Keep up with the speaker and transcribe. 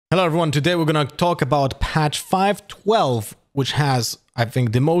Hello everyone, today we're going to talk about patch 5.12, which has, I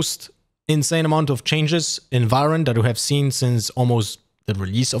think, the most insane amount of changes in Valorant that we have seen since almost the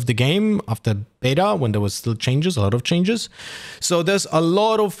release of the game after beta, when there was still changes, a lot of changes. So there's a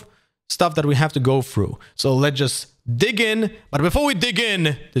lot of stuff that we have to go through. So let's just dig in. But before we dig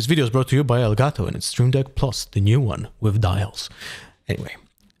in, this video is brought to you by Elgato and its Stream Deck Plus, the new one with dials. Anyway,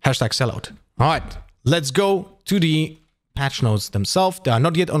 hashtag sellout. All right, let's go to the patch notes themselves. They are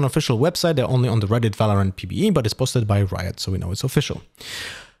not yet on an official website. They're only on the Reddit Valorant PBE, but it's posted by Riot, so we know it's official.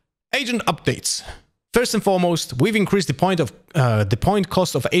 Agent updates. First and foremost, we've increased the point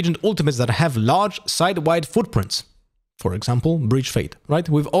cost of agent ultimates that have large side-wide footprints. For example, Breach Fate, right?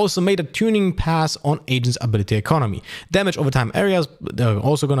 We've also made a tuning pass on agent's ability economy. Damage over time areas are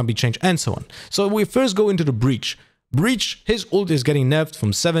also going to be changed, and so on. So we first go into the Breach. Breach, his ult is getting nerfed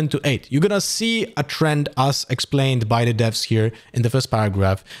from 7 to 8. You're gonna see a trend as explained by the devs here in the first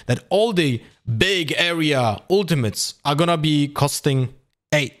paragraph, that all the big area ultimates are gonna be costing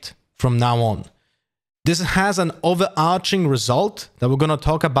 8 from now on. This has an overarching result that we're gonna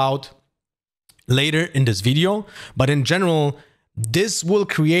talk about later in this video, but in general, this will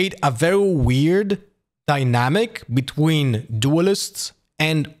create a very weird dynamic between duelists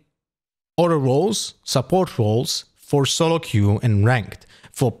and other roles, support roles, for solo queue and ranked.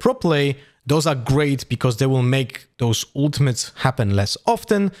 For pro play, those are great because they will make those ultimates happen less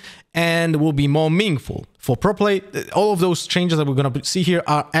often and will be more meaningful. For pro play, all of those changes that we're going to see here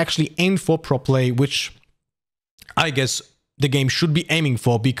are actually aimed for pro play, which I guess the game should be aiming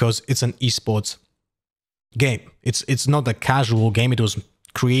for because it's an esports game. It's not a casual game. It was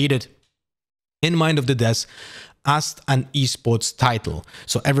created in mind of the devs as an esports title.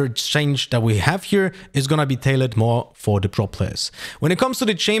 So every change that we have here is going to be tailored more for the pro players. When it comes to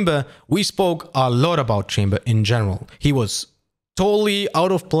the Chamber, we spoke a lot about Chamber in general. He was totally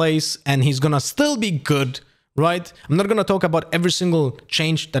out of place and he's going to still be good, right? I'm not going to talk about every single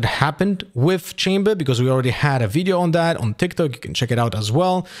change that happened with Chamber because we already had a video on that on TikTok. You can check it out as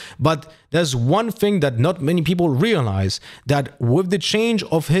well. But there's one thing that not many people realize, that with the change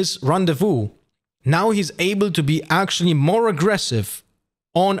of his rendezvous, now he's able to be actually more aggressive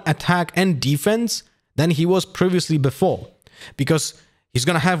on attack and defense than he was previously before. Because he's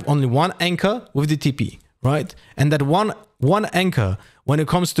going to have only one anchor with the TP, right? And that one anchor, when it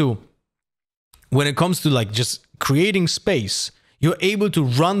comes to like just creating space, you're able to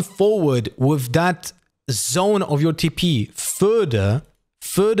run forward with that zone of your TP further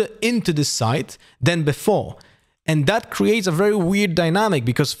into the site than before. And that creates a very weird dynamic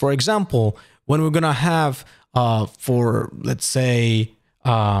because, for example, when we're gonna have for, let's say,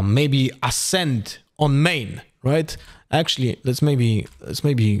 maybe Ascent on main, right? Actually, let's maybe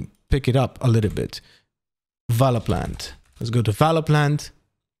pick it up a little bit. Valorplant. Let's go to Valorplant.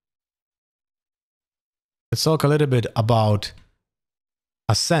 Let's talk a little bit about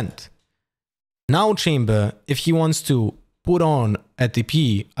Ascent. Now Chamber, if he wants to put on a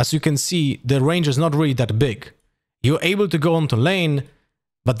TP, as you can see, the range is not really that big. You're able to go onto lane,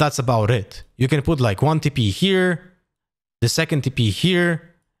 but that's about it. You can put like one TP here, the second TP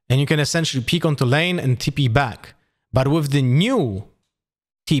here, and you can essentially peek onto lane and TP back. But with the new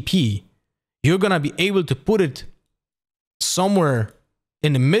TP, you're gonna be able to put it somewhere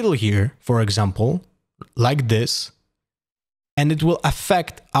in the middle here, for example, like this, and it will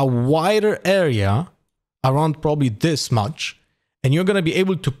affect a wider area around probably this much. And you're going to be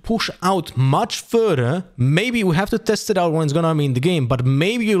able to push out much further. Maybe we have to test it out when it's going to be in the game, but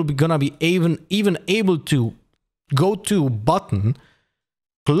maybe you'll be going to be even able to go to button,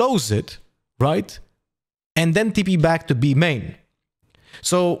 close it, right? And then TP back to B main.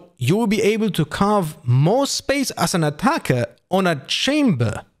 So you will be able to carve more space as an attacker on a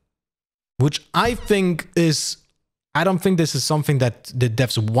Chamber, which I think is... I don't think this is something that the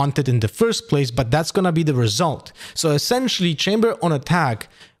devs wanted in the first place, but that's going to be the result. So essentially, Chamber on attack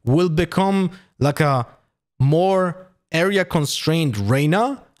will become like a more area-constrained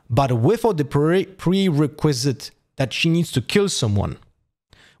Reyna, but without the prerequisite that she needs to kill someone,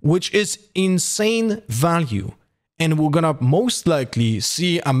 which is insane value. And we're gonna most likely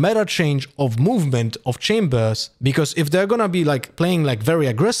see a meta change of movement of Chambers, because if they're gonna be like playing like very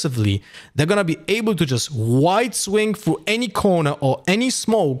aggressively, they're gonna be able to just wide swing through any corner or any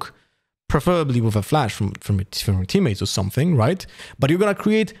smoke, preferably with a flash from your teammates or something, right? But you're gonna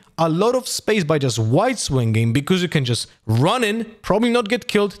create a lot of space by just wide swinging, because you can just run in, probably not get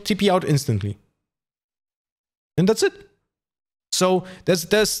killed, TP out instantly. And that's it. So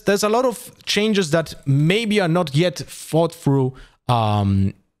there's a lot of changes that maybe are not yet thought through,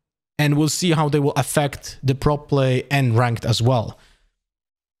 and we'll see how they will affect the prop play and ranked as well.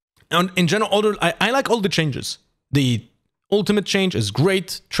 And in general, I like all the changes. The ultimate change is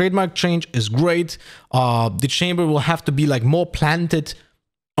great. Trademark change is great. The chamber will have to be like more planted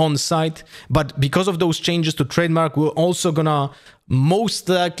on site. But because of those changes to trademark, we're also gonna most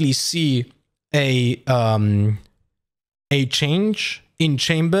likely see a change in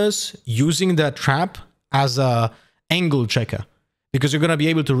chambers using that trap as a angle checker, because you're gonna be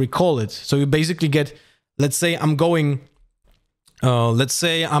able to recall it. So you basically get, let's say I'm going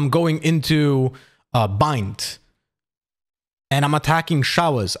into bind, and I'm attacking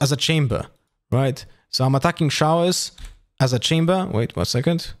showers as a chamber, right? So I'm attacking showers as a chamber. Wait 1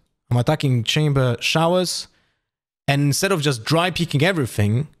 second. I'm attacking chamber showers, and instead of just dry peeking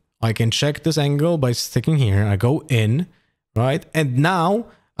everything, I can check this angle by sticking here. I go in, right? And now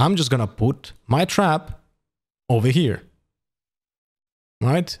I'm just gonna put my trap over here,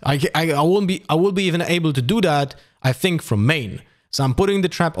 right? I will be even able to do that, I think, from main. So I'm putting the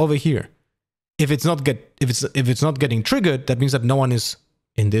trap over here. If it's not getting triggered, that means that no one is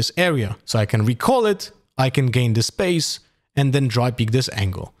in this area. So I can recall it, I can gain the space, and then dry peek this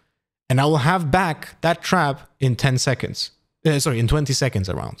angle. And I will have back that trap in 10 seconds. In 20 seconds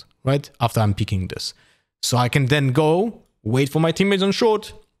around, right? After I'm peeking this. So I can then go, wait for my teammates on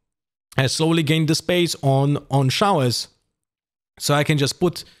short, and slowly gain the space on showers. So I can just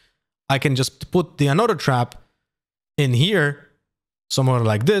put the another trap in here, somewhere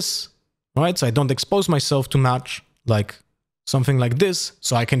like this, right? So I don't expose myself too much, like something like this.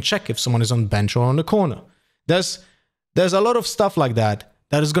 So I can check if someone is on bench or on the corner. There's a lot of stuff like that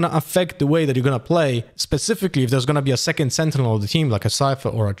is going to affect the way that you're going to play, specifically if there's going to be a second sentinel of the team, like a Cypher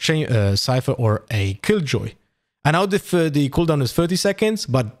or a Killjoy. I know the cooldown is 30 seconds,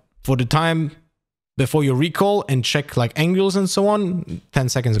 but for the time before you recall and check like angles and so on, 10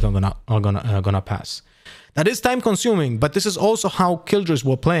 seconds are gonna pass. That is time consuming, but this is also how Killjoys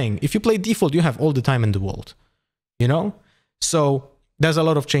were playing. If you play default, you have all the time in the world, you know? So there's a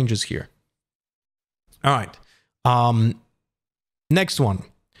lot of changes here. All right. Next one.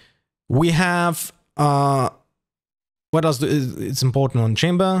 We have, what else it's important on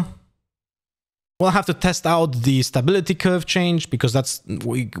chamber? We'll have to test out the stability curve change, because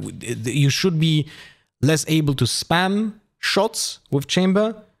you should be less able to spam shots with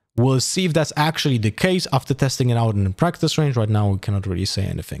chamber. We'll see if that's actually the case after testing it out in the practice range. Right now, we cannot really say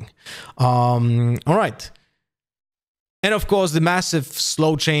anything. All right. And of course, the massive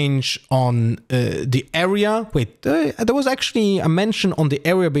slow change on the area. Wait, there was actually a mention on the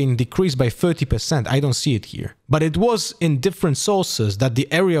area being decreased by 30%. I don't see it here. But it was in different sources that the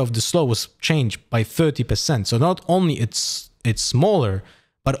area of the slow was changed by 30%. So not only it's smaller,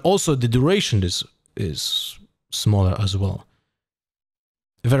 but also the duration is smaller as well.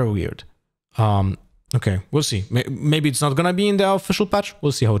 Very weird. Okay, we'll see. Maybe it's not gonna be in the official patch.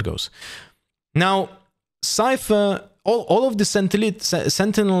 We'll see how it goes. Now, Cypher, all of the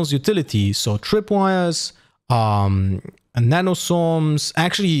Sentinel's utility, so tripwires, nanoswarms,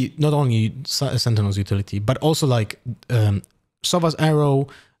 actually not only Sentinel's utility, but also like Sova's arrow,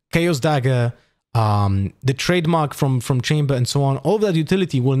 Chaos dagger, the trademark from chamber and so on. All of that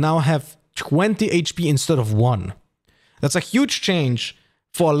utility will now have 20 HP instead of 1. That's a huge change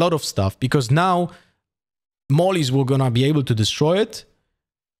for a lot of stuff, because now mollies were gonna be able to destroy it,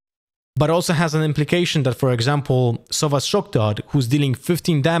 but also has an implication that, for example, Sova's shock dart, who's dealing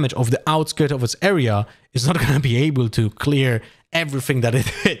 15 damage of the outskirt of its area, is not going to be able to clear everything that it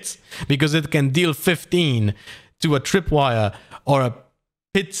hits, because it can deal 15 to a tripwire or a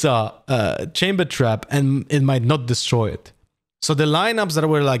pizza chamber trap, and it might not destroy it. So the lineups that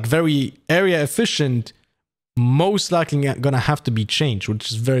were like very area efficient most likely gonna have to be changed,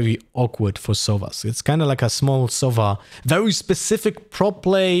 which is very awkward for Sova. So it's kind of like a small Sova, very specific pro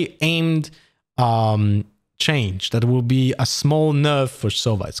play aimed change that will be a small nerf for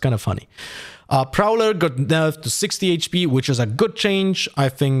Sova. It's kind of funny. Prowler got nerfed to 60 HP, which is a good change. I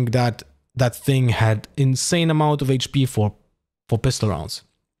think that that thing had insane amount of HP for pistol rounds.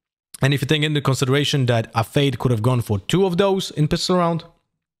 And if you take into consideration that a Fade could have gone for 2 of those in pistol round,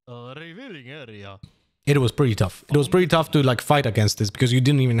 revealing area. It was pretty tough. It was pretty tough to like fight against this, because you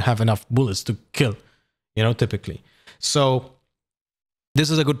didn't even have enough bullets to kill, you know, typically. So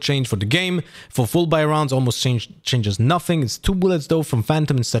this is a good change for the game. For full buy rounds, almost changes nothing. It's 2 bullets though from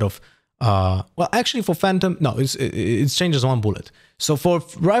Phantom instead of well, actually for Phantom, no, it changes 1 bullet. So for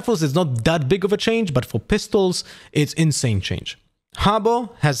rifles, it's not that big of a change, but for pistols, it's insane change.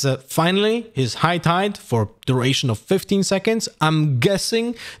 Habo has finally his high tide for duration of 15 seconds. I'm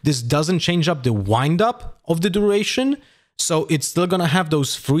guessing this doesn't change up the wind up of the duration, so it's still gonna have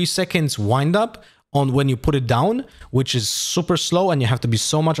those 3 seconds wind up on when you put it down, which is super slow, and you have to be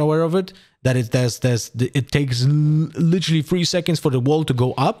so much aware of it that it takes literally 3 seconds for the wall to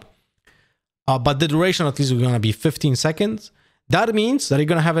go up. But the duration at least is going to be 15 seconds. That means that you're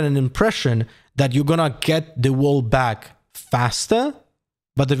going to have an impression that you're going to get the wall back faster,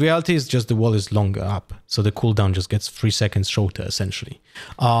 but the reality is just the wall is longer up. So the cooldown just gets 3 seconds shorter, essentially.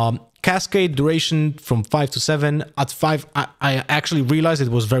 Cascade duration from 5 to 7. At 5, I actually realized it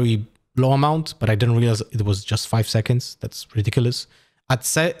was very low amount, but I didn't realize it was just 5 seconds. That's ridiculous. At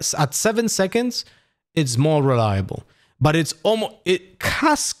 7 seconds, it's more reliable. But it's almost...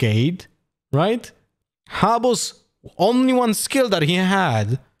 Cascade, right? Harbo's only one skill that he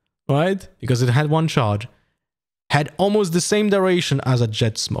had, right? Because it had one charge, had almost the same duration as a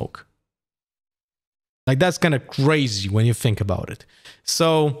jet smoke. Like, that's kind of crazy when you think about it.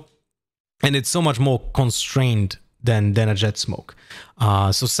 So, and it's so much more constrained than a jet smoke.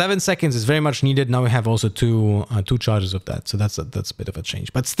 So 7 seconds is very much needed. Now we have also two charges of that. So that's a bit of a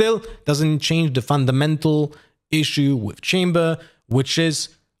change. But still doesn't change the fundamental issue with Chamber, which is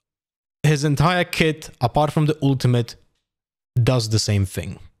his entire kit, apart from the ultimate, does the same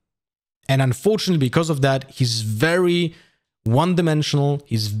thing. And unfortunately, because of that, he's very one-dimensional.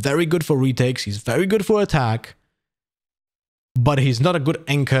 He's very good for retakes. He's very good for attack. But he's not a good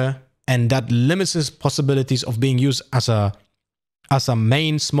anchor. And that limits his possibilities of being used as a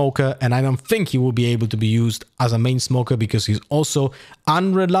main smoker. And I don't think he will be able to be used as a main smoker because he's also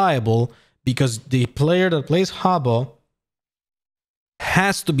unreliable, because the player that plays Harbor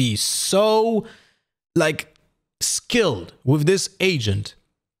has to be so, like, skilled with this agent,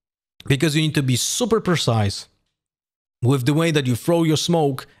 because you need to be super precise with the way that you throw your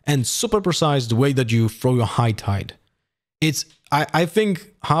smoke and super precise the way that you throw your high tide. I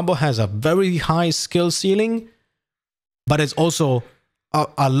think Harbor has a very high skill ceiling, but it's also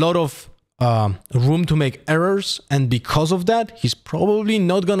a lot of room to make errors, and because of that, he's probably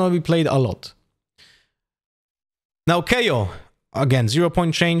not gonna be played a lot. Now KO, again,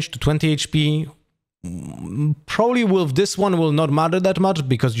 0-point change to 20 HP. Probably with this one will not matter that much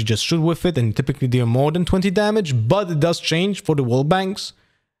because you just shoot with it and typically deal more than 20 damage, but it does change for the wall banks.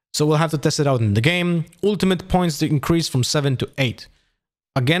 So we'll have to test it out in the game. Ultimate points to increase from 7 to 8.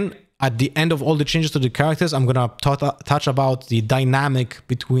 Again, at the end of all the changes to the characters, I'm gonna touch about the dynamic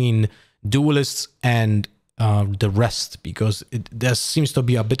between duelists and the rest, because there seems to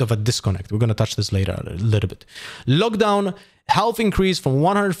be a bit of a disconnect. We're gonna touch this later a little bit. Lockdown, health increase from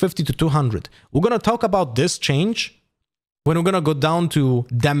 150 to 200. We're gonna talk about this change when we're gonna go down to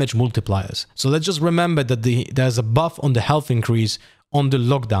damage multipliers. So let's just remember that there's a buff on the health increase on the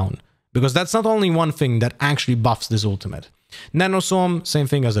lockdown, because that's not only one thing that actually buffs this ultimate. Nanoswarm, same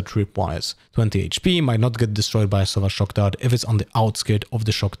thing as a tripwires. 20 HP, might not get destroyed by a Sova shock dart if it's on the outskirt of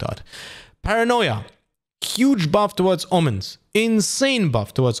the shock dart. Paranoia, huge buff towards omens, insane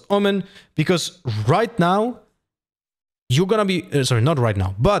buff towards omen, because right now you're gonna be sorry, not right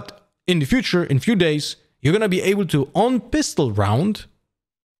now, but in the future, in few days, you're gonna be able to, on pistol round,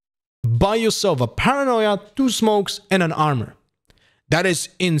 buy yourself a Paranoia, 2 smokes, and an armor. That is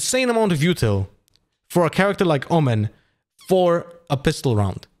insane amount of util for a character like Omen for a pistol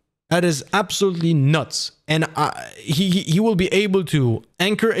round. That is absolutely nuts. And he will be able to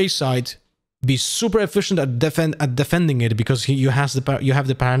anchor a site, be super efficient at defending it, because you have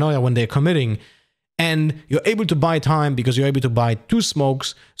the Paranoia when they're committing, and you're able to buy time because you're able to buy 2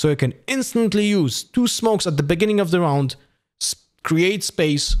 smokes, so you can instantly use 2 smokes at the beginning of the round, create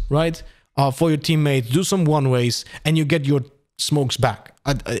space, right, for your teammates, do some one-ways, and you get your smokes back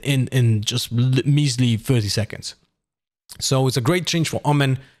in just measly 30 seconds. So it's a great change for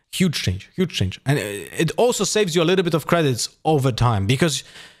Omen. Huge change. And it also saves you a little bit of credits over time, because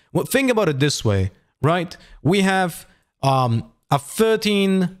think about it this way, right? We have a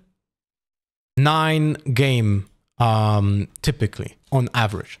 13-9 game typically on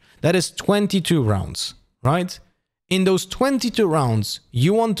average. That is 22 rounds, right? In those 22 rounds,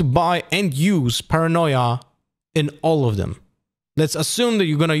 you want to buy and use Paranoia in all of them. Let's assume that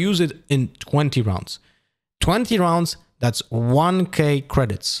you're going to use it in 20 rounds. 20 rounds, that's 1k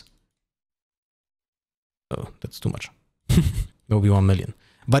credits. Oh, that's too much. It'll be 1 million.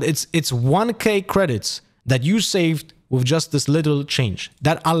 But it's 1k credits that you saved with just this little change.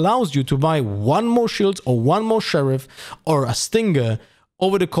 That allows you to buy 1 more shield or 1 more sheriff or a stinger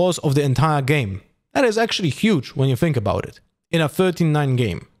over the course of the entire game. That is actually huge when you think about it. In a 13-9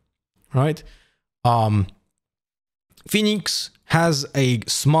 game, right? Phoenix has a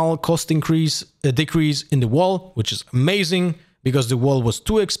small cost decrease in the wall, which is amazing because the wall was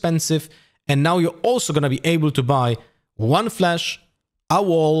too expensive. And now you're also going to be able to buy 1 flash, a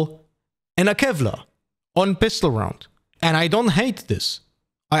wall, and a Kevlar on pistol round. And I don't hate this.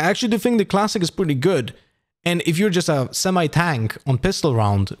 I actually do think the classic is pretty good. And if you're just a semi-tank on pistol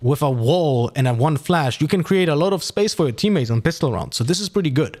round with a wall and a one flash, you can create a lot of space for your teammates on pistol round. So this is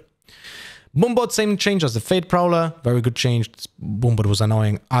pretty good. Boombot, same change as the Fate Prowler. Very good change. Boombot was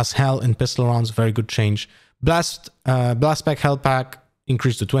annoying as hell in pistol rounds. Very good change. Blast Pack, Health Pack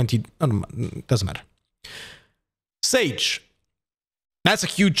increased to 20. Doesn't matter. Sage. That's a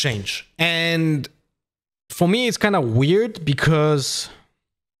huge change. And for me, it's kind of weird because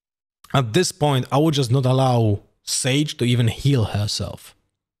at this point, I would just not allow Sage to even heal herself.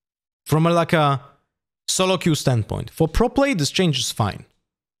 From a solo queue standpoint. For pro play, this change is fine.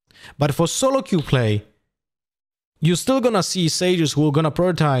 But for solo queue play, you're still gonna see Sages who are gonna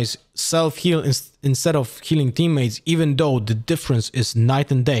prioritize self-heal instead of healing teammates, even though the difference is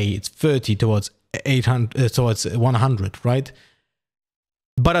night and day. It's 30 towards 800, towards 100, right?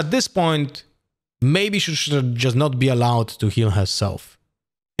 But at this point, maybe she should just not be allowed to heal herself.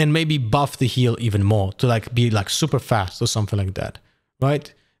 And maybe buff the heal even more to be super fast or something like that,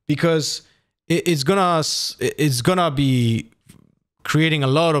 right? Because it's gonna be creating a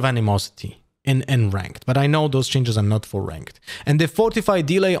lot of animosity in ranked. But I know those changes are not for ranked. And the fortified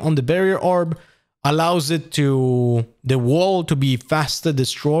delay on the barrier orb allows the wall to be faster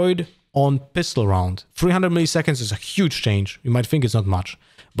destroyed on pistol round. 300 milliseconds is a huge change. You might think it's not much,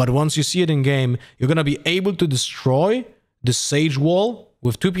 but once you see it in game, you're gonna be able to destroy the Sage wall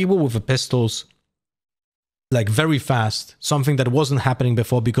with two people with the pistols, very fast. Something that wasn't happening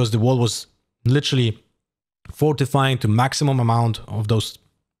before because the wall was literally fortifying to maximum amount of those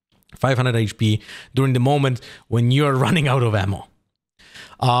 500 HP during the moment when you're running out of ammo.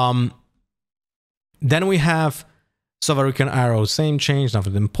 Then we have Sovereign Arrow, same change,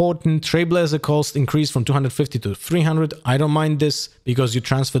 nothing important. Trailblazer cost increased from 250 to 300. I don't mind this because you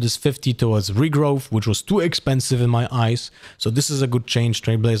transfer this 50 towards regrowth, which was too expensive in my eyes. So this is a good change.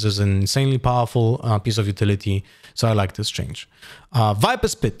 Trailblazer is an insanely powerful piece of utility. So I like this change. Viper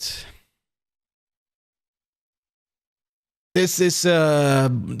Spit. This is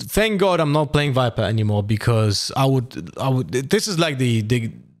thank God I'm not playing Viper anymore because I would this is like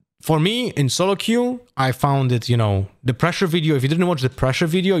the for me in solo queue I found it, the pressure video. If you didn't watch the pressure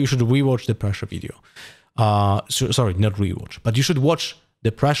video, you should rewatch the pressure video. Sorry, not rewatch, but you should watch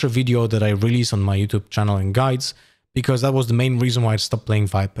the pressure video that I released on my YouTube channel and guides, because that was the main reason why I stopped playing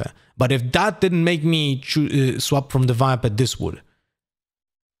Viper. But if that didn't make me swap from the Viper, this would.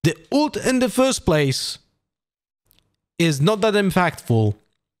 The ult in the first place is not that impactful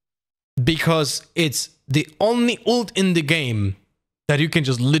because it's the only ult in the game that you can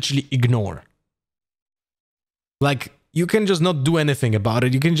just literally ignore. You can just not do anything about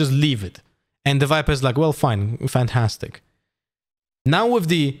it. You can just leave it. And the Viper is like, well, fine, fantastic. Now with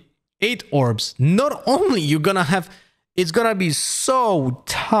the 8 orbs, not only you're gonna have, it's gonna be so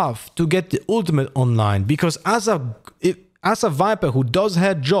tough to get the ultimate online, because as a Viper who does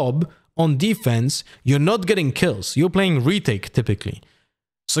her job on defense, you're not getting kills. You're playing retake typically.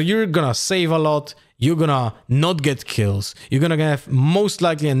 So you're gonna save a lot. You're gonna not get kills. You're gonna have most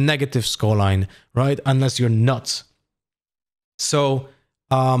likely a negative scoreline, right? Unless you're nuts. So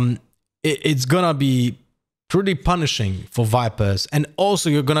it's gonna be pretty punishing for Vipers. And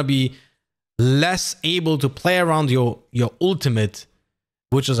also you're gonna be less able to play around your ultimate,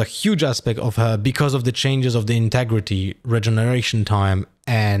 which is a huge aspect of her because of the changes of the integrity, regeneration time,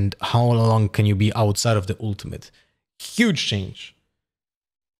 and how long can you be outside of the ultimate. Huge change.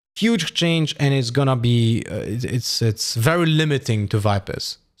 Huge change, and it's gonna be, it's very limiting to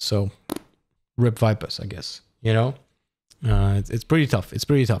Vipers. So, rip Vipers, I guess, It's pretty tough, it's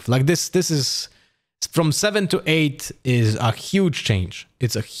pretty tough. This is, from 7 to 8 is a huge change.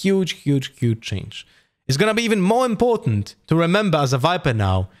 It's a huge change. It's gonna be even more important to remember as a Viper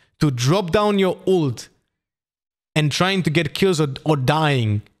now to drop down your ult and trying to get kills or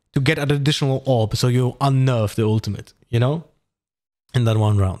dying to get an additional orb so you unnerf the ultimate, in that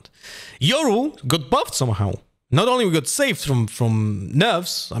one round. Yoru got buffed somehow. Not only we got saved from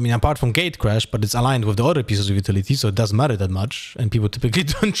nerfs, I mean, apart from gate crash, but it's aligned with the other pieces of utility, so it doesn't matter that much, and people typically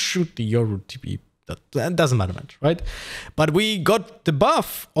don't shoot the Yoru TP. That doesn't matter much, right? But we got the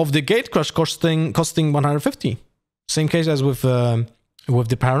buff of the gate crash costing 150. Same case as with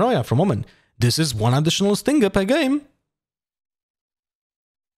the Paranoia from Omen. This is one additional stinger per game.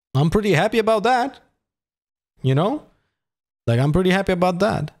 I'm pretty happy about that. I'm pretty happy about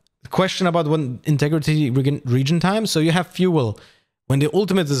that. The question about when integrity regen time. So you have fuel when the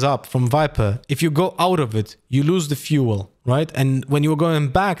ultimate is up from Viper, if you go out of it, you lose the fuel, right? And when you're going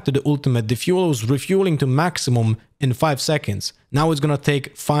back to the ultimate, the fuel was refueling to maximum in 5 seconds. Now it's gonna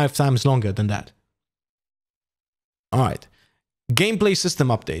take 5 times longer than that. All right. Gameplay system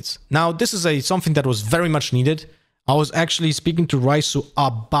updates. Now, this is something that was very much needed. I was actually speaking to Raisu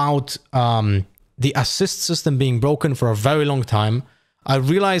about the assist system being broken for a very long time. I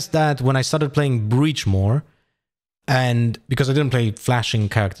realized that when I started playing Breach more, and because I didn't play flashing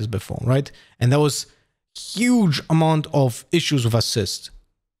characters before, right? And there was huge amount of issues with assist.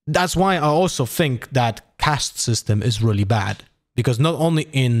 That's why I also think that cast system is really bad, because not only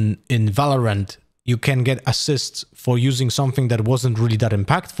in Valorant you can get assists for using something that wasn't really that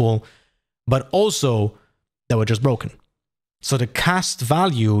impactful, but also they were just broken. So the cast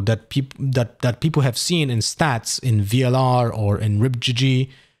value that people have seen in stats in VLR or in RipGG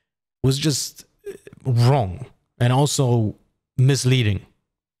was just wrong and also misleading.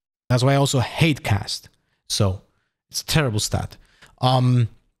 That's why I also hate cast. So it's a terrible stat.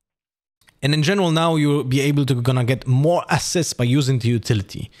 And in general, now you'll be able to gonna get more assists by using the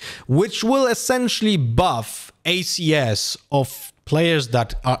utility, which will essentially buff ACS of players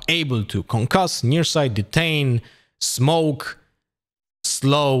that are able to concuss, nearsight, detain, smoke,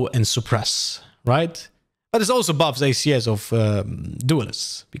 slow, and suppress, right? But it also buffs ACS of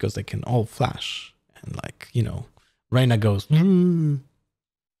duelists, because they can all flash. And like, you know, Reyna goes,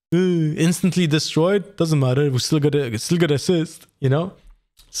 instantly destroyed, doesn't matter, we still got assist, you know?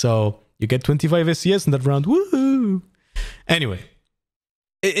 So you get 25 ACS in that round, woohoo! Anyway,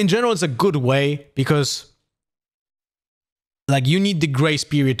 in general, it's a good way, because like you need the grace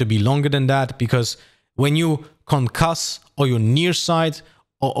period to be longer than that, because when you concuss or you nearsight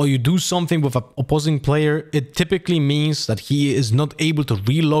or you do something with an opposing player, it typically means that he is not able to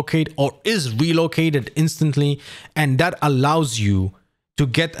relocate or is relocated instantly, and that allows you to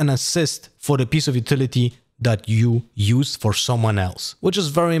get an assist for the piece of utility that you use for someone else, which is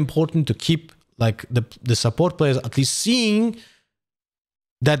very important to keep like the support players at least seeing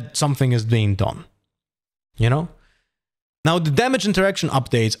that something is being done, you know? Now, the damage interaction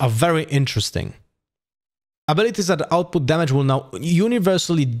updates are very interesting. Abilities that output damage will now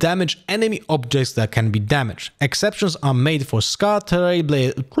universally damage enemy objects that can be damaged. Exceptions are made for Scar,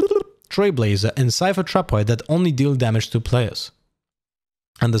 Trailblazer, and Cypher Trapwire that only deal damage to players.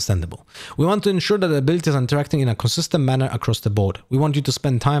 Understandable. We want to ensure that the abilities are interacting in a consistent manner across the board. We want you to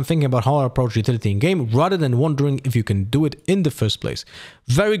spend time thinking about how to approach utility in game rather than wondering if you can do it in the first place.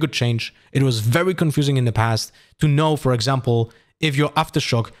 Very good change. It was very confusing in the past to know, for example, if your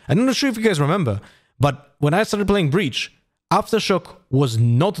Aftershock, I'm not sure if you guys remember, but when I started playing Breach, Aftershock was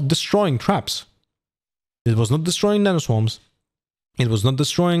not destroying traps. It was not destroying nanoswarms. It was not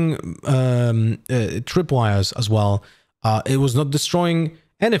destroying tripwires as well. It was not destroying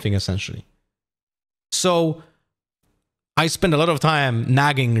anything, essentially. So I spent a lot of time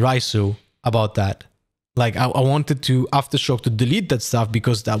nagging Raisu about that. Like, I wanted to Aftershock to delete that stuff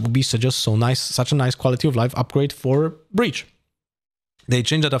because that would be such a nice quality of life upgrade for Breach. They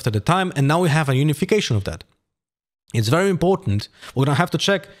changed that after the time, and now we have a unification of that. It's very important. We're gonna have to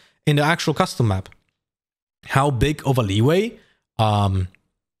check in the actual custom map how big of a leeway there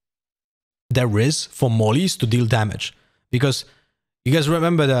is for mollies to deal damage. Because you guys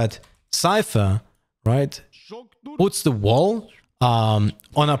remember that Cypher, right, puts the wall on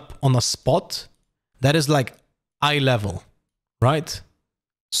a spot that is like eye level, right?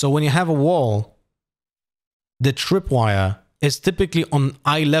 So when you have a wall, the tripwire is typically on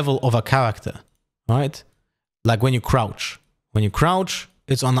eye level of a character, right? Like when you crouch. When you crouch,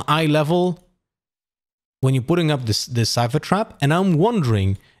 it's on eye level when you're putting up this Cypher trap. And I'm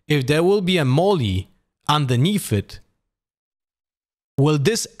wondering if there will be a molly underneath it. Will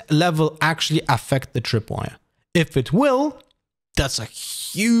this level actually affect the tripwire? If it will, that's a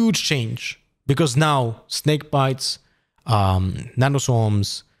huge change. Because now, snake bites,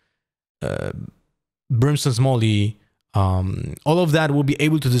 nanoswarms, Brimstone's molly, all of that will be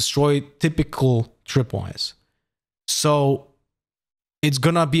able to destroy typical tripwires. So it's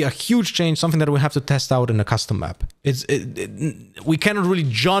gonna be a huge change, something that we have to test out in a custom map. We cannot really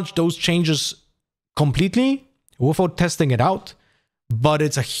judge those changes completely without testing it out, but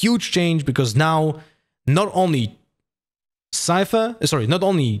it's a huge change because now not only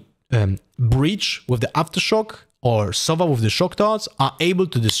Breach with the Aftershock or Sova with the shock darts are able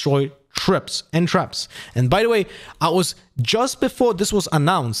to destroy trips and traps. And by the way, I was just before this was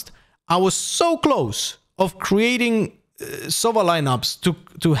announced, I was so close of creating Sova lineups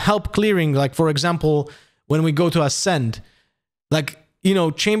to help clearing. Like, for example, when we go to Ascend, like, you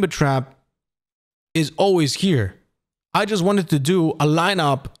know, Chamber Trap is always here. I just wanted to do a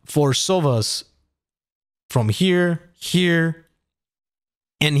lineup for Sovas from here, here,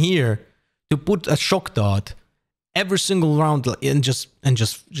 and here to put a shock dart every single round and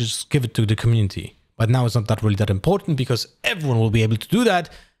just give it to the community. But now it's not that really that important because everyone will be able to do that.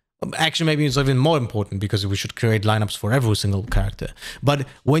 Actually, maybe it's even more important because we should create lineups for every single character. But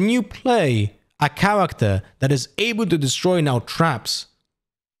when you play a character that is able to destroy now traps,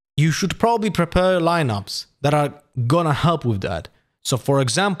 you should probably prepare lineups that are gonna help with that. So for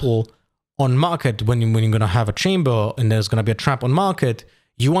example, on market, when you're gonna have a chamber and there's gonna be a trap on market,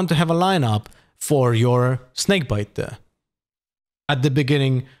 you want to have a lineup for your snakebite there at the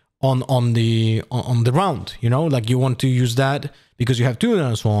beginning on the round, you know, like you want to use that because you have 2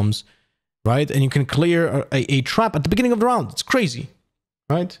 nano swarms, right? And you can clear a trap at the beginning of the round. It's crazy,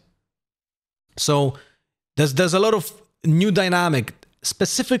 right? So there's a lot of new dynamic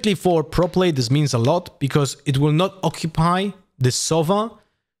specifically for pro play. This means a lot because it will not occupy the Sova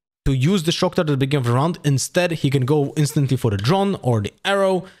to use the shock dart at the beginning of the round. Instead, he can go instantly for the drone or the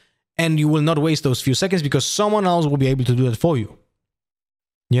arrow, and you will not waste those few seconds because someone else will be able to do that for you.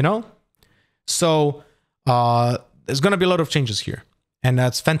 You know? So there's gonna be a lot of changes here, and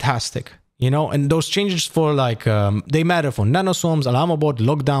that's fantastic. You know, and those changes for like they matter for nanoswarms, alarm bot,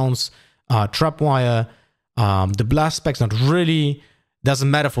 lockdowns, trapwire, the blast specs not really.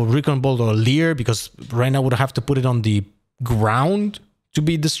 Doesn't matter for recon bolt or leer because right now would have to put it on the ground to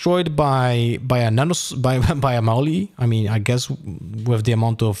be destroyed by a Mauli. I mean, I guess with the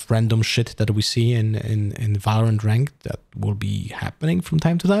amount of random shit that we see in Valorant ranked, that will be happening from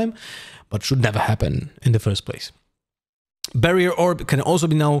time to time, but should never happen in the first place. Barrier orb can also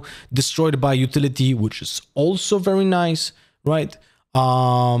be now destroyed by utility, which is also very nice, right?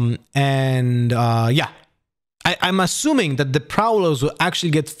 Yeah, I'm assuming that the prowlers will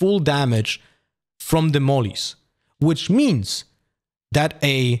actually get full damage from the mollies, which means that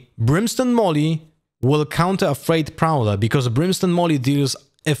a Brimstone Molly will counter a Freight Prowler because a Brimstone Molly deals,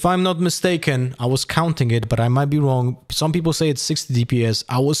 if I'm not mistaken, I was counting it, but I might be wrong. Some people say it's 60 DPS.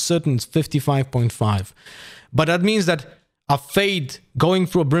 I was certain it's 55.5. But that means that a Fade going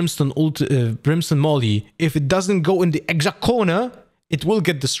through a Brimstone Molly, if it doesn't go in the exact corner, it will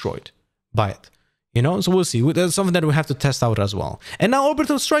get destroyed by it. You know, so we'll see. That's something that we have to test out as well. And now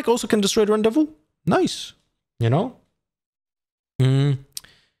Orbital Strike also can destroy the Rendezvous. Nice. You know? No,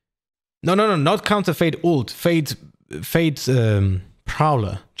 not counter Fade ult. Fade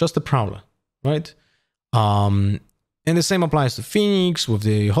Prowler. Just the Prowler, right? And the same applies to Phoenix with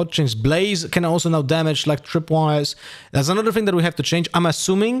the hot change. Blaze can also now damage like tripwires. That's another thing that we have to change. I'm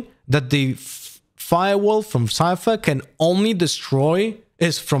assuming that the Firewall from Cypher can only destroy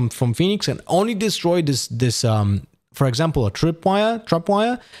from Phoenix and only destroy this for example a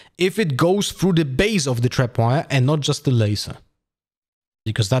trapwire if it goes through the base of the trapwire and not just the laser,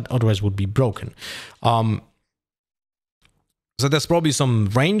 because that otherwise would be broken. So there's probably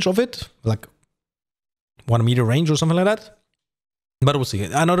some range of it, like 1 meter range or something like that, but we'll see.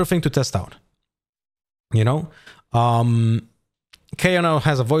 Another thing to test out, you know. KO now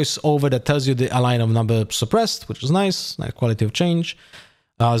has a voiceover that tells you the line of number suppressed, which is nice quality of change.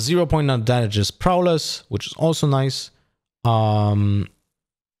 0.9 damages prowlers, which is also nice.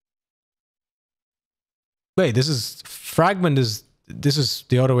 Wait, this is fragment this is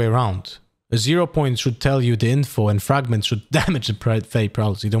the other way around. A 0 point should tell you the info, and fragment should damage the fake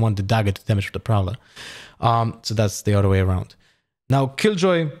prowlers. You don't want the dagger to damage the prowler. So that's the other way around. Now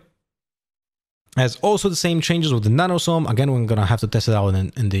Killjoy has also the same changes with the nanoswarm. Again, we're gonna have to test it out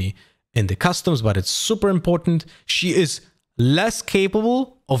in the customs, but it's super important. She is less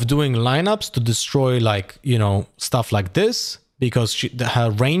capable of doing lineups to destroy, like, you know, stuff like this, because her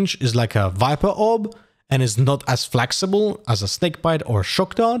range is like a Viper Orb and is not as flexible as a Snakebite or a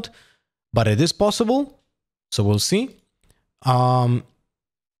Shock Dart, but it is possible, so we'll see. Blast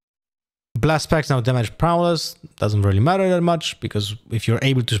packs now damage prowlers. Doesn't really matter that much, because if you're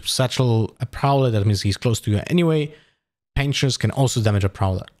able to satchel a prowler, that means he's close to you anyway. Pinchers can also damage a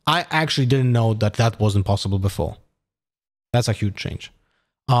prowler. I actually didn't know that that wasn't possible before. That's a huge change.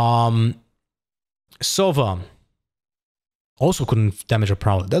 Sova also couldn't damage a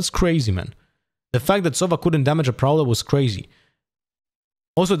prowler. That's crazy, man. The fact that Sova couldn't damage a prowler was crazy.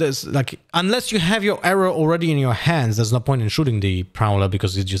 Also, there's like, unless you have your arrow already in your hands, there's no point in shooting the prowler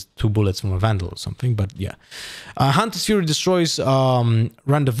because it's just 2 bullets from a vandal or something. But yeah, Hunter's Fury destroys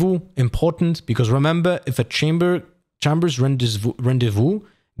Rendezvous. Important, because remember, if a chamber's rendezvous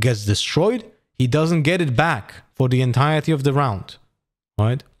gets destroyed, he doesn't get it back for the entirety of the round,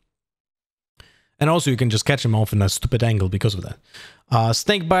 right? And also, you can just catch him off in a stupid angle because of that.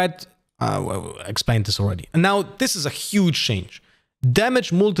 Snakebite I explained this already. And now this is a huge change.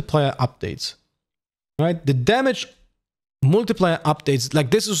 Damage multiplier updates, right? The damage multiplier updates,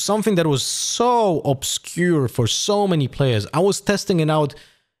 like this is something that was so obscure for so many players. I was testing it out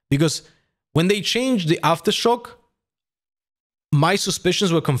because when they changed the aftershock, my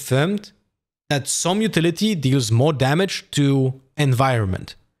suspicions were confirmed that some utility deals more damage to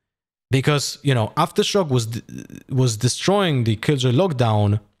environment. Because, you know, aftershock was destroying the killjoy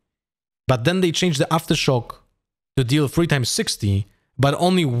lockdown, but then they changed the aftershock to deal 3 times 60, but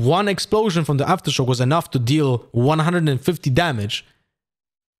only one explosion from the aftershock was enough to deal 150 damage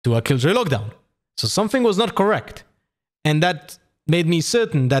to a killjoy lockdown. So something was not correct. And that made me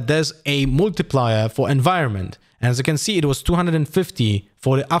certain that there's a multiplier for environment. And as you can see, it was 250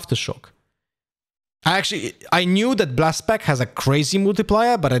 for the aftershock. I knew that Blast Pack has a crazy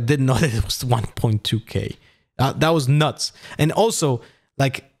multiplier, but I didn't know that it was 1.2k. That was nuts. And also,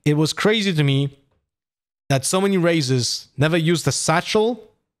 like, it was crazy to me that so many razors never used a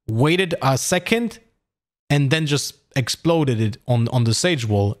satchel, waited a second, and then just exploded it on the Sage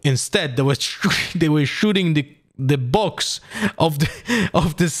Wall. Instead, they were shooting the box of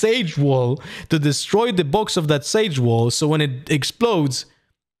the Sage Wall to destroy the box of that Sage Wall. So when it explodes,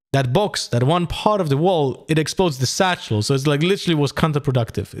 that box, that one part of the wall, it explodes the satchel. So it's like literally was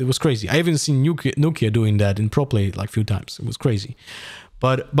counterproductive. It was crazy. I even seen Nukia doing that in pro play like a few times. It was crazy.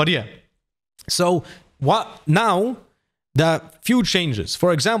 But yeah. So what now? The few changes.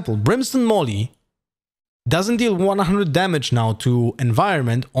 For example, Brimstone Molly doesn't deal 100 damage now to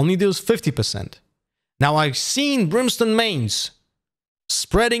environment, only deals 50%. Now I've seen Brimstone mains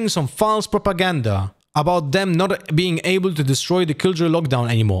spreading some false propaganda about them not being able to destroy the Killjoy lockdown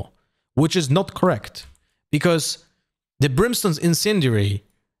anymore, which is not correct, because the Brimstone's Incendiary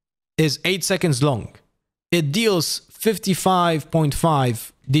is 8 seconds long. It deals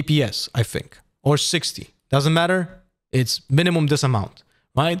 55.5 DPS, I think, or 60. Doesn't matter. It's minimum this amount,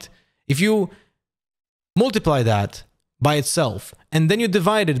 right? If you multiply that by itself and then you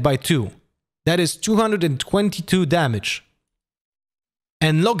divide it by 2, that is 222 damage.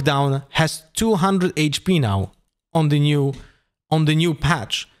 And Lockdown has 200 HP now on the new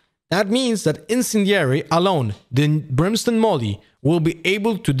patch. That means that Incendiary alone, the Brimstone Molly, will be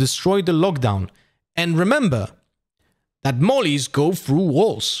able to destroy the Lockdown. And remember that mollies go through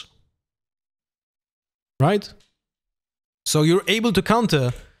walls, right? So you're able to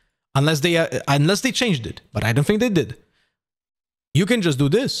counter unless they changed it, but I don't think they did. You can just do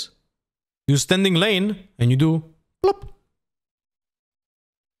this. You standing lane and you do plop.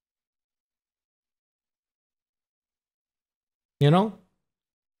 You know?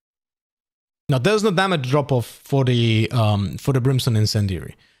 Now there's no damage drop off for the Brimstone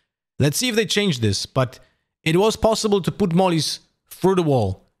Incendiary. Let's see if they change this, but it was possible to put mollies through the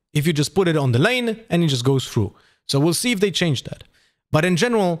wall if you just put it on the lane and it just goes through. So we'll see if they change that. But in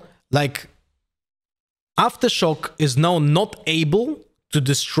general, like, Aftershock is now not able to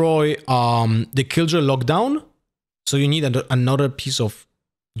destroy the Killjoy lockdown, so you need another piece of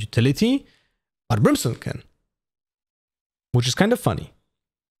utility, but Brimstone can, which is kind of funny,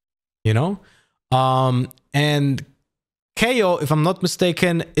 you know? And KO, if I'm not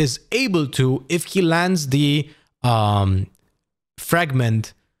mistaken, is able to, if he lands the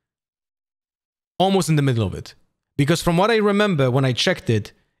fragment almost in the middle of it. Because from what I remember when I checked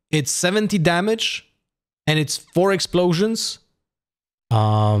it, it's 70 damage and it's 4 explosions.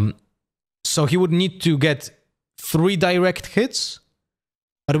 So he would need to get 3 direct hits,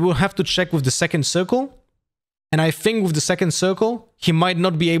 but we'll have to check with the second circle. And I think with the second circle, he might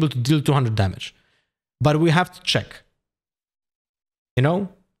not be able to deal 200 damage. But we have to check. You know?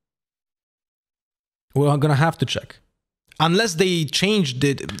 We're gonna have to check. Unless they changed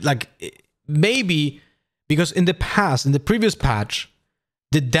it, like, maybe, because in the past, in the previous patch,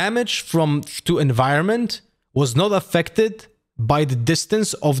 the damage to environment was not affected by the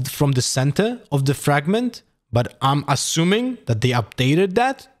distance from the center of the fragment, but I'm assuming that they updated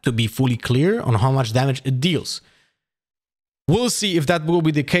that to be fully clear on how much damage it deals. We'll see if that will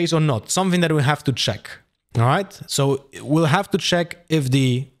be the case or not. Something that we have to check. All right? So we'll have to check if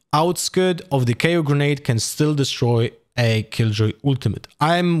the outskirt of the KO grenade can still destroy a Killjoy ultimate.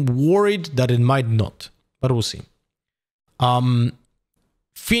 I'm worried that it might not, but we'll see.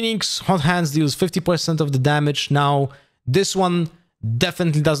 Phoenix Hot Hands deals 50% of the damage. Now, this one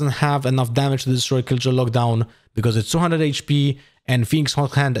definitely doesn't have enough damage to destroy Killjoy lockdown because it's 200 HP and Phoenix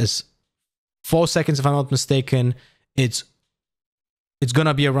Hot Hand is 4 seconds if I'm not mistaken. It's it's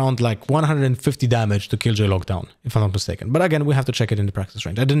gonna be around like 150 damage to Killjoy Lockdown, if I'm not mistaken. But again, we have to check it in the practice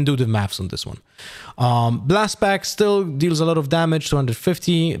range. I didn't do the maths on this one. Blast Pack still deals a lot of damage,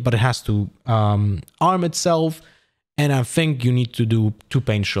 250, but it has to arm itself. And I think you need to do 2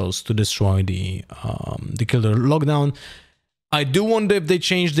 paint shells to destroy the Killjoy Lockdown. I do wonder if they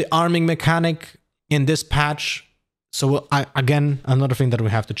change the arming mechanic in this patch. So again, another thing that we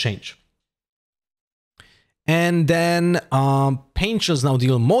have to change. And then paint shells now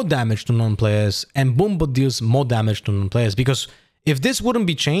deal more damage to non-players, and Boombot deals more damage to non-players. Because if this wouldn't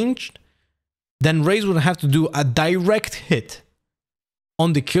be changed, then Raze would have to do a direct hit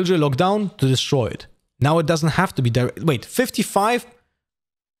on the Killjoy Lockdown to destroy it. Now it doesn't have to be direct. Wait, 55?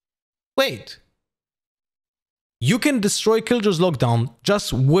 Wait. You can destroy Killjoy's Lockdown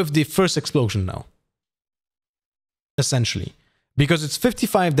just with the first explosion now. Essentially. Because it's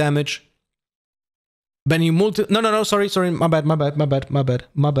 55 damage. When you multi... No, sorry, my bad.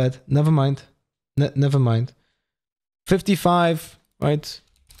 Never mind. Never mind. 55, right?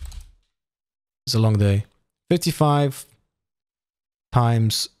 It's a long day. 55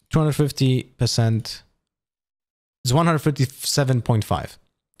 times 250% is 157.5.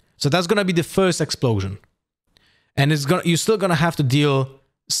 So that's gonna be the first explosion. And you're still gonna have to deal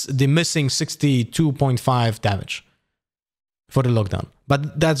the missing 62.5 damage for the lockdown.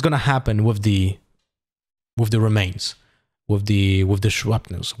 But that's gonna happen with the remains, with the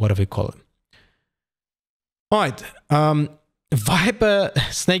shrapnels, whatever you call it. All right, Viper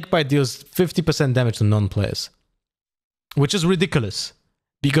Snakebite deals 50% damage to non-players, which is ridiculous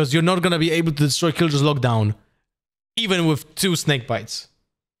because you're not gonna be able to destroy Killjoy's Lockdown even with 2 Snakebites.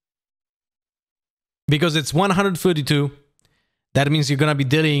 Because it's 132, that means you're gonna be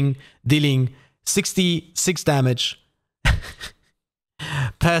dealing 66 damage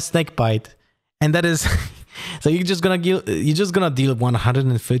per Snakebite, and that is so you're just gonna deal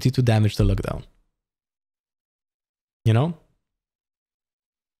 132 damage to Lockdown. You know?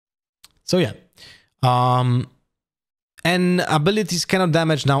 So yeah. And abilities cannot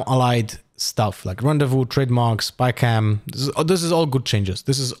damage now allied stuff like Rendezvous, Trademark, Spy Cam. This is all good changes.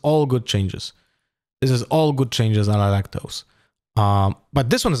 This is all good changes. And I like those. But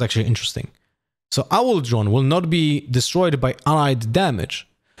this one is actually interesting. So Owl Drone will not be destroyed by allied damage.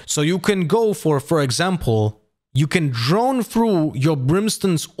 So you can go for example, you can drone through your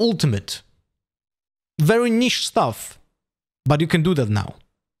Brimstone's ultimate. Very niche stuff, but you can do that now.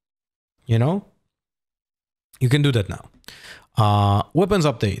 You know? You can do that now. Weapons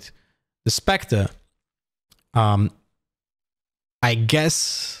update. The Spectre. I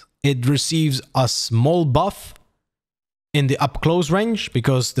guess it receives a small buff in the up close range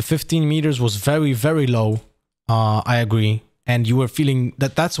because the 15 meters was very, very low. I agree. And you were feeling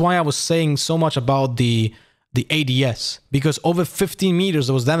that. That's why I was saying so much about the ADS, because over 15 meters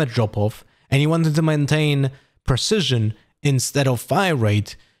there was damage drop off, and you wanted to maintain precision instead of fire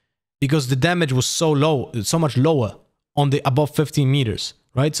rate because the damage was so low, so much lower on the above 15 meters,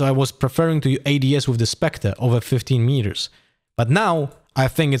 right? So I was preferring to ADS with the Spectre over 15 meters. But now I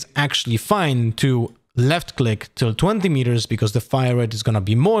think it's actually fine to left click till 20 meters because the fire rate is going to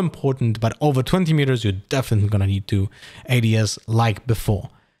be more important, but over 20 meters you're definitely going to need to ADS like before.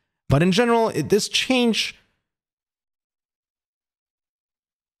 But in general, this change...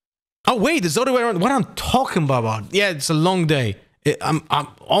 Oh wait, it's the other way around. What I'm talking about? Yeah, it's a long day.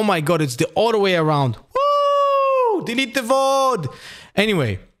 Oh my god, it's the other way around. Woo! Delete the VOD!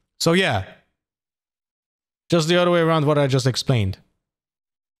 Anyway, so yeah. Just the other way around what I just explained.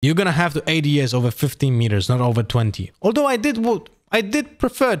 You're gonna have to ADS over 15 meters, not over 20. Although I did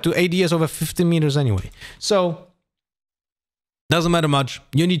prefer to ADS over 15 meters anyway. So, doesn't matter much.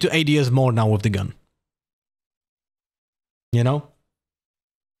 You need to ADS more now with the gun. You know?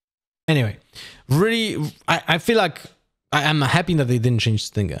 Anyway, really, I feel like I'm happy that they didn't change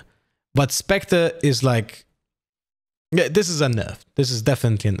Stinger. But Spectre is like... Yeah, this is a nerf. This is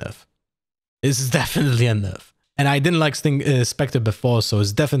definitely a nerf. This is definitely a nerf. And I didn't like Spectre before, so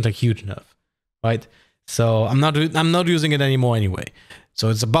it's definitely a huge nerf. Right? So I'm not using it anymore anyway. So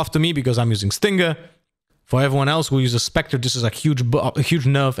it's a buff to me because I'm using Stinger. For everyone else who uses Spectre, this is a huge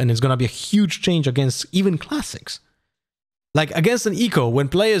nerf, and it's gonna be a huge change against even classics. Like against an eco, when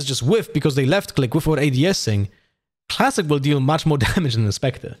players just whiff because they left click without ADSing, classic will deal much more damage than the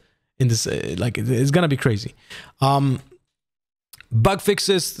Spectre. In this, like it's gonna be crazy. Bug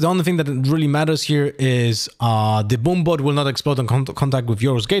fixes. The only thing that really matters here is the Boombot will not explode on contact with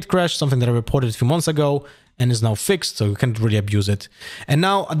Yoru's gate crash, something that I reported a few months ago and is now fixed, so you can't really abuse it. And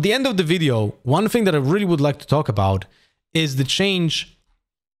now at the end of the video, one thing that I really would like to talk about is the change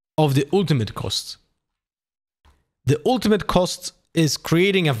of the ultimate costs. The ultimate costs is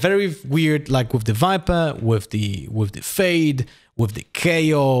creating a very weird, like with the Viper, with the Fade, with the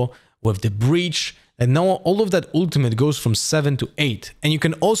KO, with the Breach, and now all of that ultimate goes from 7 to 8. And you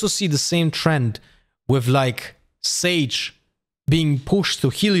can also see the same trend with like Sage being pushed to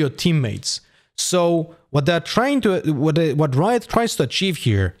heal your teammates. So what they're trying to, what Riot tries to achieve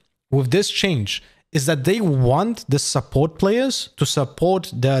here with this change is that they want the support players to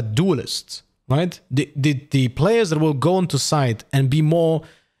support the duelists, right? The players that will go onto site and be more,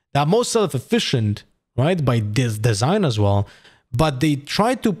 they're more self-efficient, right? By this design as well. But they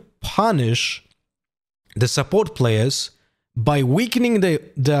try to punish the support players by weakening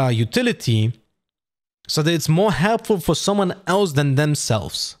the utility so that it's more helpful for someone else than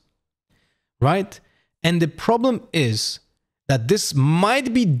themselves, right? And the problem is that this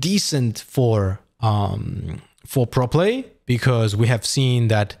might be decent for pro play, because we have seen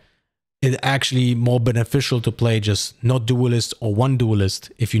that it's actually more beneficial to play just not duelist or one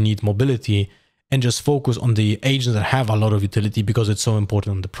duelist if you need mobility, and just focus on the agents that have a lot of utility because it's so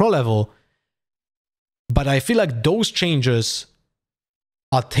important on the pro level. But I feel like those changes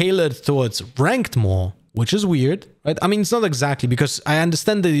are tailored towards ranked more, which is weird, right? I mean, it's not exactly, because I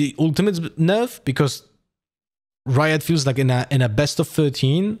understand the ultimate nerf, because Riot feels like in a best of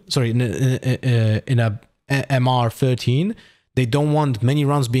 13, sorry, in a MR 13, they don't want many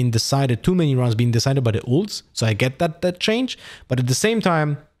rounds being decided, too many rounds being decided by the ults. So I get that change, but at the same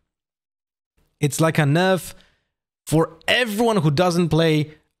time, it's like a nerf for everyone who doesn't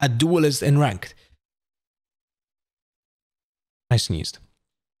play a duelist in ranked. I sneezed,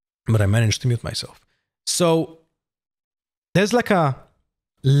 but I managed to mute myself. So there's like a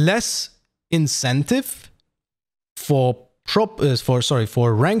less incentive for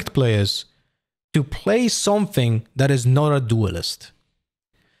ranked players to play something that is not a duelist.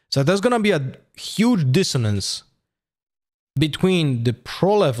 So there's gonna be a huge dissonance between the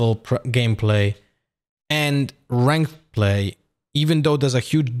pro level gameplay and ranked play, even though there's a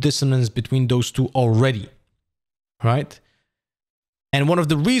huge dissonance between those two already, right? And one of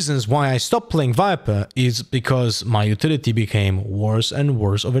the reasons why I stopped playing Viper is because my utility became worse and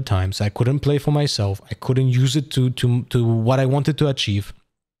worse over time. So I couldn't play for myself. I couldn't use it to what I wanted to achieve.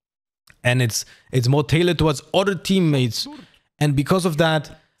 And it's more tailored towards other teammates. And because of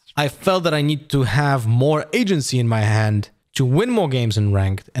that, I felt that I need to have more agency in my hand to win more games in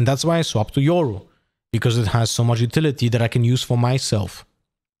ranked. And that's why I swapped to Yoru, because it has so much utility that I can use for myself,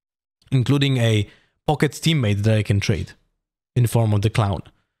 including a pocket teammate that I can trade in form of the clown,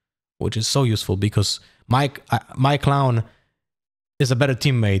 which is so useful because my clown is a better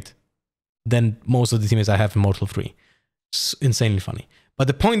teammate than most of the teammates I have in Mortal 3. It's insanely funny. But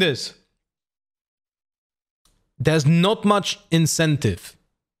the point is, there's not much incentive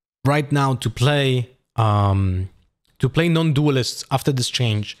right now to play non-duelists after this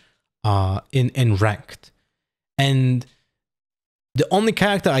change in ranked. And the only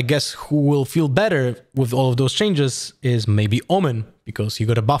character, I guess, who will feel better with all of those changes is maybe Omen, because he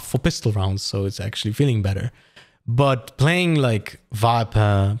got a buff for pistol rounds, so it's actually feeling better. But playing like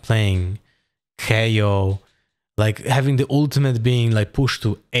Viper, playing KO, like having the ultimate being like pushed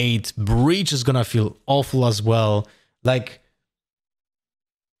to 8, Breach is gonna feel awful as well. Like,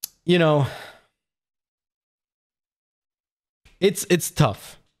 you know, it's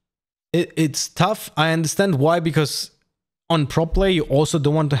tough. It's tough. I understand why, because on pro play, you also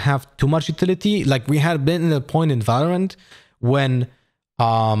don't want to have too much utility. Like we had been in a point in Valorant when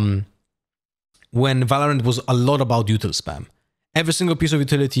Valorant was a lot about util spam. Every single piece of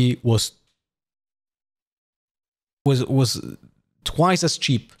utility was twice as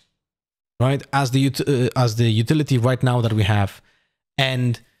cheap, right, as the utility right now that we have.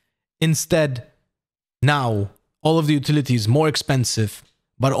 And instead, now all of the utility is more expensive,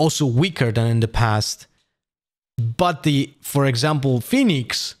 but also weaker than in the past. But for example,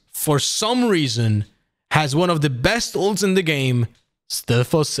 Phoenix, for some reason, has one of the best ults in the game, still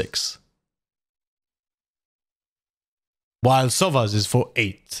for 6. While Sova's is for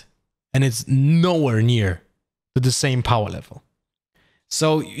 8. And it's nowhere near to the same power level.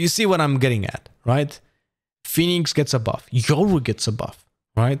 So you see what I'm getting at, right? Phoenix gets a buff. Yoru gets a buff,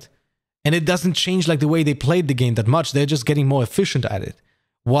 right? And it doesn't change like the way they played the game that much. They're just getting more efficient at it.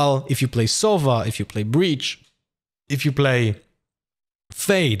 While if you play Sova, if you play Breach, if you play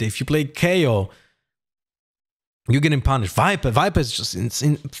Fade, if you play KO, you're getting punished. Viper is just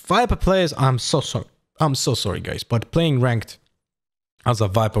insane. Viper players, I'm so sorry. I'm so sorry, guys. But playing ranked as a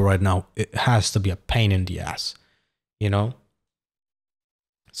Viper right now, it has to be a pain in the ass, you know?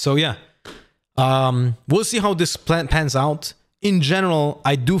 So yeah, we'll see how this pans out. In general,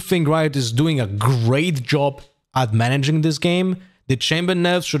 I do think Riot is doing a great job at managing this game. The chamber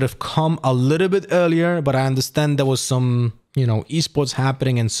nerfs should have come a little bit earlier, but I understand there was some, you know, esports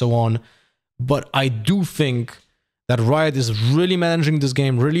happening and so on. But I do think that Riot is really managing this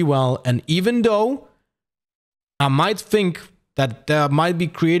game really well. And even though I might think that there might be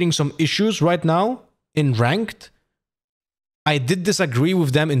creating some issues right now in ranked, I did disagree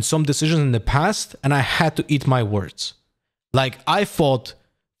with them in some decisions in the past, and I had to eat my words. Like, I thought,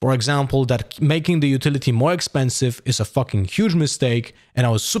 for example, that making the utility more expensive is a fucking huge mistake, and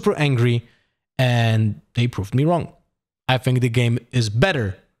I was super angry, and they proved me wrong. I think the game is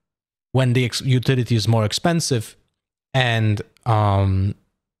better when the utility is more expensive, and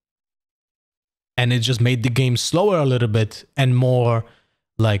it just made the game slower a little bit and more,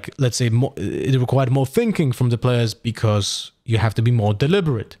 like, let's say, more, it required more thinking from the players because you have to be more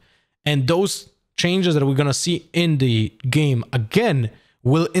deliberate. And those changes that we're going to see in the game again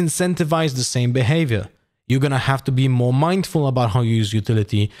will incentivize the same behavior. You're going to have to be more mindful about how you use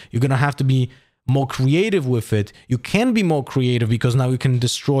utility. You're going to have to be more creative with it. You can be more creative because now you can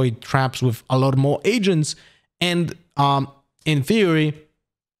destroy traps with a lot more agents. And in theory,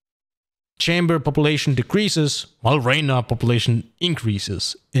 chamber population decreases while Reyna population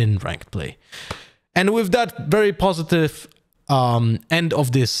increases in ranked play. And with that very positive end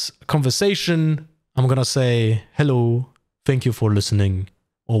of this conversation, I'm gonna say hello, thank you for listening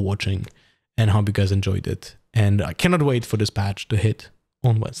or watching, and hope you guys enjoyed it. And I cannot wait for this patch to hit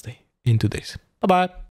on Wednesday in 2 days. Bye bye.